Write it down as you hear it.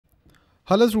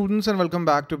Hello students and welcome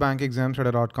back to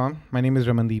BankExamsToday.com. My name is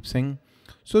Ramandeep Singh.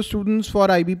 So students, for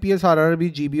IBPS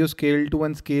RRB GBO Scale 2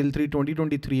 and Scale 3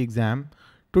 2023 exam,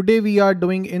 today we are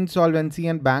doing Insolvency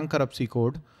and Bankruptcy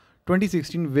Code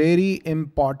 2016. Very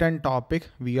important topic.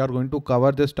 We are going to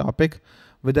cover this topic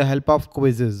with the help of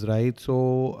quizzes, right?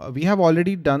 So we have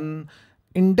already done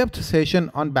in-depth session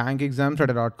on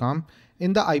BankExamsToday.com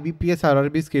in the IBPS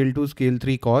RRB Scale 2 Scale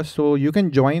 3 course. So you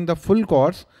can join the full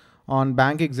course on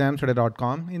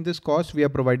BankExamsToday.com. In this course, we are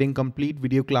providing complete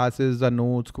video classes, the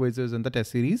notes, quizzes, and the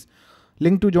test series.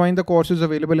 Link to join the course is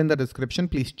available in the description.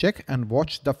 Please check and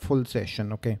watch the full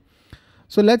session. Okay.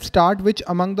 So let's start. Which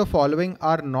among the following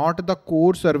are not the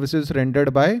core services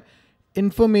rendered by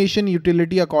information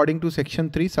utility according to section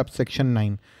 3 subsection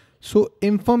 9? So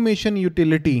information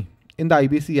utility in the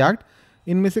IBC Act,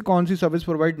 इनमें से कौन सी service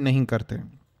provide नहीं करते?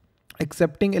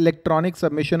 Accepting electronic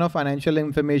submission of financial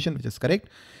information, which is correct.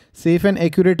 Safe and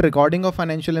accurate recording of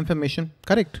financial information,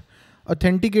 correct.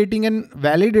 Authenticating and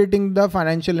validating the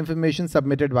financial information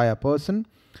submitted by a person.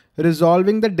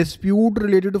 Resolving the dispute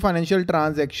related to financial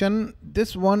transaction,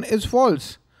 this one is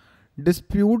false.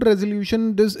 Dispute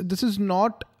resolution, this is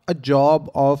not a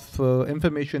job of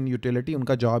information utility,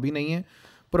 उनका job ही नहीं है.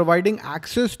 Providing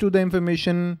access to the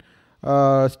information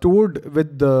stored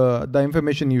with the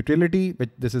information utility, which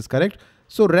this is correct.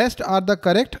 So rest are the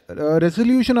correct.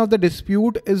 Resolution of the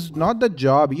dispute is not the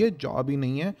job. ये job ही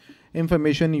नहीं है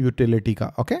information utility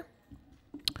का. Okay.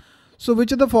 So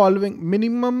which of the following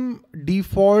minimum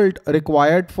default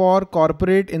required for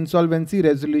corporate insolvency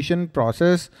resolution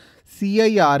process,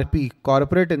 CIRP,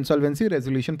 corporate insolvency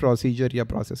resolution procedure या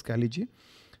process कह लीजिए.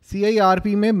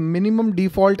 CIRP में minimum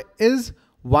default is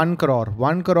 1 crore.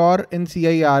 1 crore in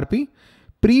CIRP.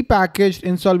 Pre-packaged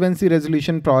insolvency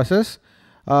resolution process.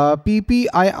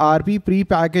 PPIRP,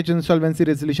 pre-packaged insolvency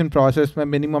resolution process में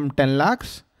minimum 10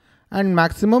 lakhs and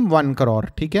maximum 1 crore.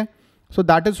 ठीक है. So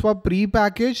that is for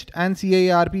pre-packaged and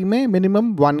CIRP में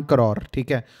minimum 1 crore.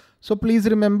 ठीक है. So please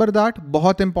remember that.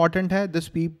 बहुत important है. This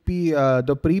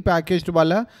the pre-packaged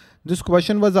वाला. This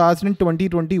question was asked in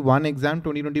 2021 exam.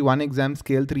 2021 exam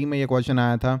scale 3 में ये question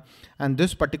आया था. And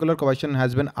this particular question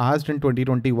has been asked in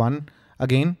 2021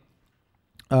 again.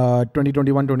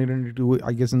 2021, 2022,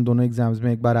 I guess in दोनों exams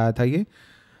में एक बार आया था ये.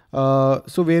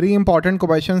 So very important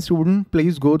question, student.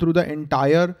 Please go through the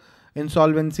entire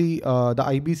insolvency, the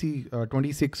IBC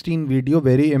 2016 video.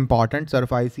 Very important.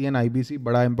 SURF IC and IBC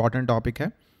बड़ा important topic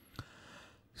है.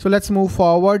 So let's move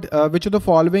forward. Which of the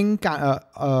following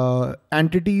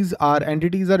entities are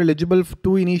eligible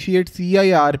to initiate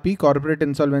CIRP, corporate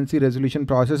insolvency resolution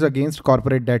process against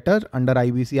corporate debtor under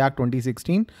IBC Act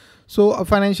 2016? So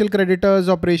financial creditors,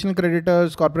 operational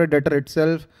creditors, corporate debtor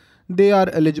itself, they are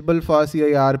eligible for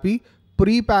CIRP.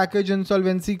 Pre-package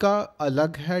insolvency का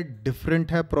अलग है,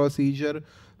 different है procedure,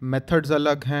 methods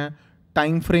अलग हैं,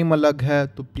 time frame अलग है.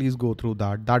 तो please go through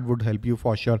that. That would help you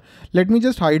for sure. Let me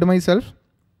just hide myself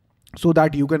so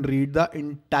that you can read the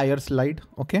entire slide.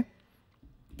 Okay.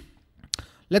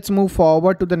 Let's move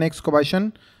forward to the next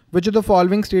question. Which of the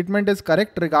following statement is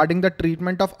correct regarding the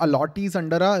treatment of allottees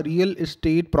under a real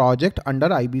estate project under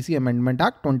IBC Amendment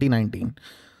Act 2019?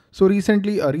 So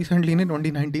recently ने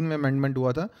 2019 में amendment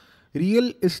हुआ था.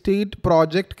 Real estate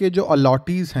project के जो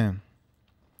allottees हैं,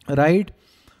 right?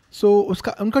 So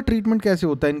उनका treatment कैसे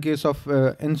होता है in case of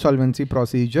insolvency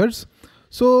procedures?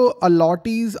 So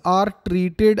allottees are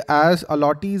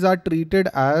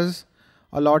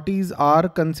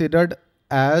considered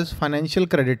as financial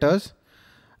creditors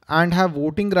and have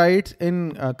voting rights in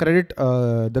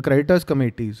the creditors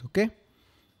committees. Okay.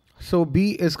 So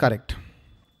B is correct.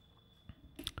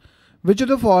 Which of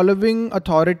the following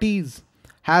authorities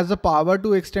has the power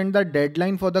to extend the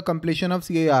deadline for the completion of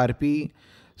CIRP?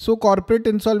 So corporate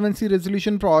insolvency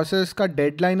resolution process ka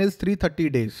deadline is 330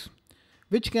 days.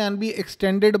 Which can be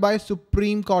extended by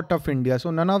Supreme Court of India.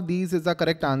 So none of these is the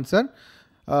correct answer.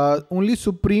 Only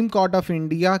Supreme Court of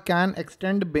India can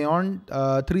extend beyond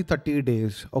 330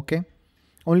 days. Okay.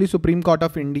 Only Supreme Court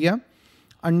of India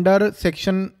under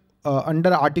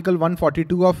Article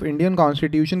 142 of Indian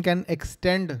Constitution can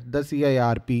extend the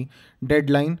CIRP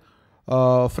deadline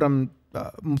for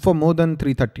more than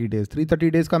 330 days.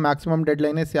 330 days का maximum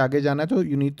deadline है. इससे आगे जाना है तो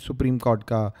you need Supreme Court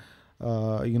का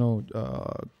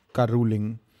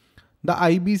ruling. The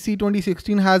IBC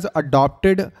 2016 has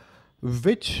adopted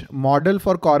which model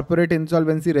for corporate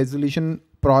insolvency resolution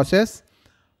process?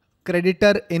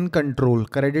 Creditor in control.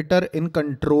 Creditor in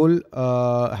control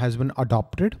has been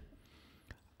adopted.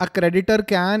 A creditor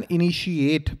can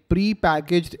initiate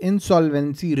pre-packaged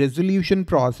insolvency resolution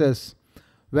process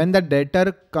when the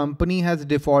debtor company has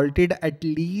defaulted at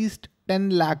least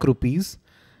 10 lakh rupees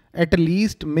At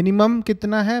least minimum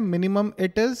कितना है? Minimum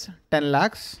it is 10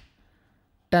 lakhs.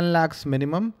 10 lakhs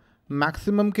minimum.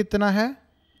 Maximum कितना है?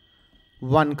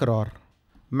 1 crore.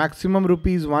 Maximum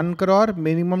rupees 1 crore,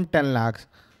 minimum 10 lakhs.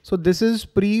 So this is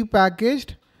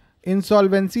pre-packaged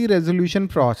insolvency resolution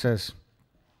process.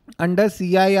 Under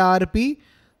CIRP,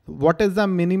 what is the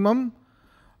minimum?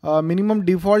 Minimum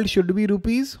default should be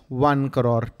rupees 1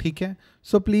 crore. ठीक है?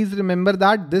 So please remember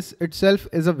that this itself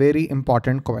is a very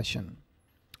important question.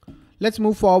 Let's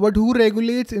move forward. Who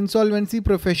regulates insolvency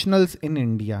professionals in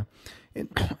India?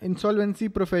 Insolvency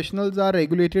professionals are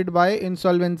regulated by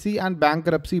Insolvency and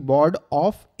Bankruptcy Board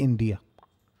of India.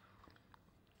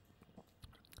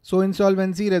 So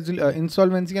Insolvency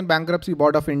and Bankruptcy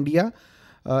Board of India,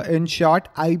 in short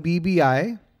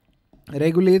IBBI,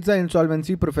 regulates the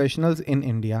insolvency professionals in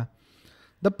India.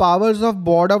 The powers of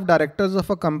board of directors of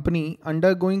a company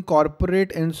undergoing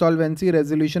corporate insolvency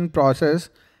resolution process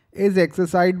is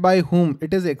exercised by whom?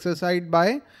 It is exercised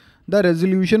by the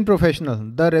resolution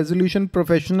professional. The resolution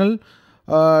professional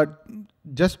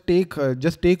just take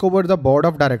over the board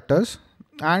of directors,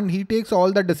 and he takes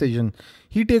all the decision.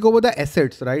 He take over the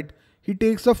assets, right? He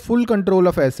takes the full control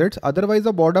of assets. Otherwise,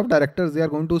 the board of directors, they are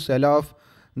going to sell off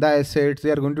the assets. They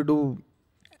are going to do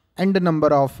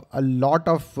a lot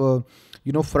of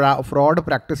fraud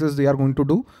practices they are going to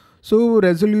do. So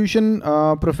resolution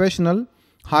professional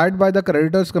hired by the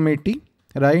creditors committee,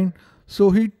 right? So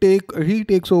he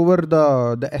takes over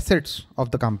the assets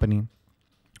of the company.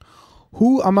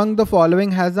 Who among the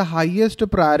following has the highest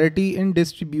priority in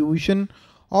distribution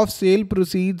of sale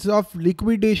proceeds of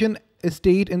liquidation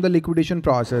estate in the liquidation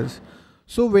process?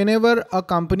 So whenever a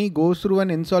company goes through an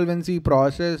insolvency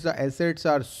process, the assets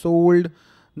are sold,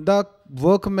 the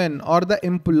workmen or the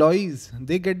employees,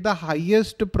 they get the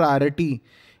highest priority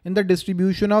in the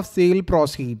distribution of sale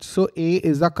proceeds. So A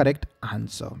is the correct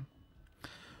answer.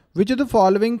 Which of the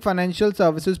following financial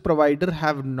services provider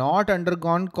have not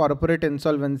undergone corporate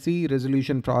insolvency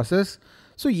resolution process?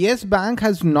 So Yes Bank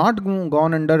has not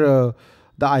gone under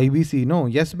the IBC. No,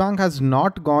 Yes Bank has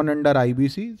not gone under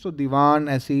IBC. So Diwan,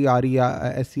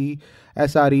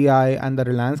 SREI and the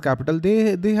Reliance Capital,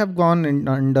 they have gone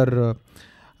under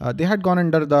they had gone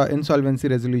under the insolvency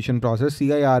resolution process.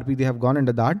 CIRP, they have gone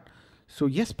under that. So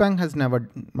Yes Bank has never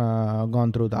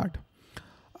gone through that.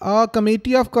 A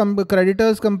committee of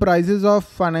creditors comprises of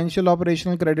financial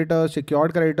operational creditors,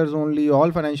 secured creditors only,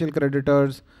 all financial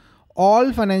creditors.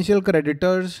 All financial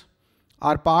creditors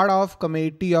are part of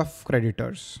committee of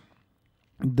creditors.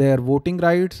 Their voting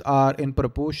rights are in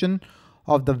proportion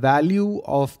of the value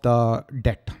of the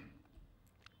debt.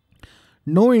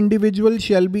 No individual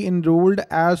shall be enrolled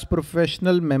as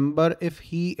professional member if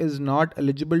he is not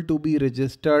eligible to be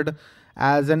registered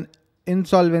as an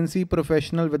insolvency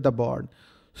professional with the board.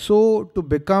 So to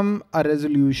become a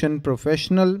resolution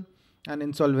professional, an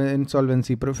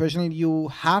insolvency professional, you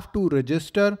have to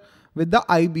register with the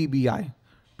IBBI.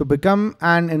 To become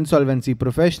an insolvency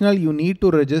professional, you need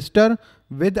to register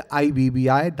with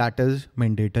IBBI. That is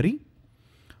mandatory.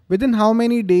 Within how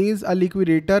many days a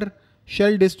liquidator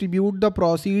shall distribute the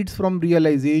proceeds from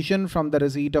realization from the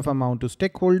receipt of amount to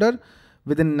stakeholder?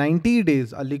 Within 90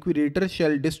 days, a liquidator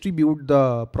shall distribute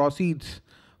the proceeds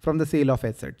from the sale of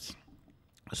assets.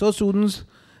 So students,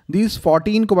 these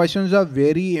 14 questions are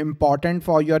very important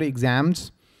for your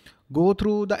exams. Go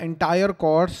through the entire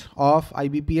course of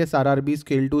IBPS RRB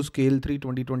Scale 2 Scale 3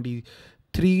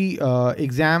 2023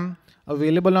 exam,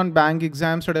 available on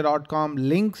BankExamsToday.com.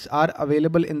 Links are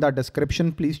available in the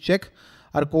description. Please check.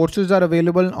 Our courses are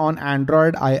available on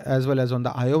Android as well as on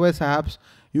the iOS apps.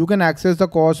 You can access the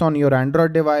course on your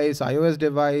Android device, iOS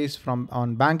device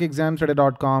on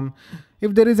BankExamsToday.com.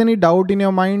 If there is any doubt in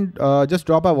your mind, just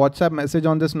drop a WhatsApp message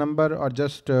on this number or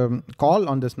just call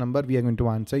on this number. We are going to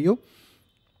answer you.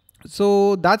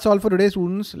 So that's all for today,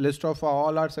 students. List of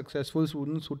all our successful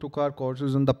students who took our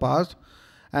courses in the past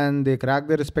and they cracked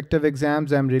their respective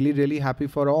exams. I'm really, really happy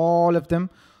for all of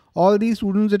them. All these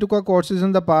students that took our courses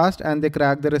in the past and they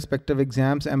cracked their respective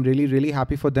exams, I'm really, really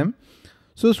happy for them.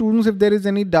 So students, if there is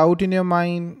any doubt in your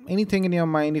mind, anything in your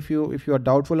mind, if you are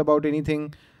doubtful about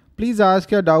anything, please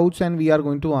ask your doubts and we are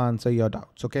going to answer your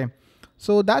doubts. Okay.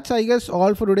 So that's, I guess,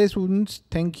 all for today, students.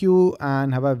 Thank you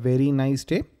and have a very nice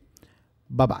day.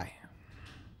 Bye-bye.